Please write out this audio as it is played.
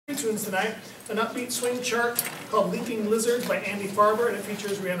tunes tonight. An upbeat swing chart called Leaping Lizard by Andy Farber, and it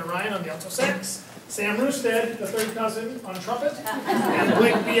features Rihanna Ryan on the alto sax, Sam Roosted, the third cousin, on trumpet, and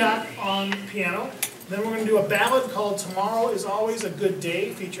Blake Biak on piano. Then we're going to do a ballad called Tomorrow is Always a Good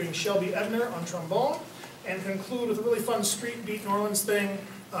Day, featuring Shelby Ebner on trombone, and conclude with a really fun street beat New Orleans thing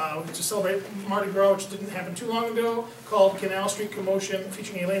to celebrate Mardi Gras, which didn't happen too long ago, called Canal Street Commotion,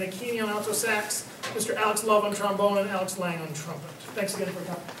 featuring Elena Keeney on alto sax, Mr. Alex Love on trombone, and Alex Lang on trumpet. Thanks again for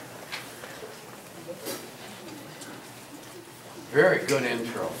coming. Very good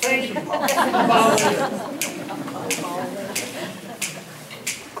intro. Thank you, Paul.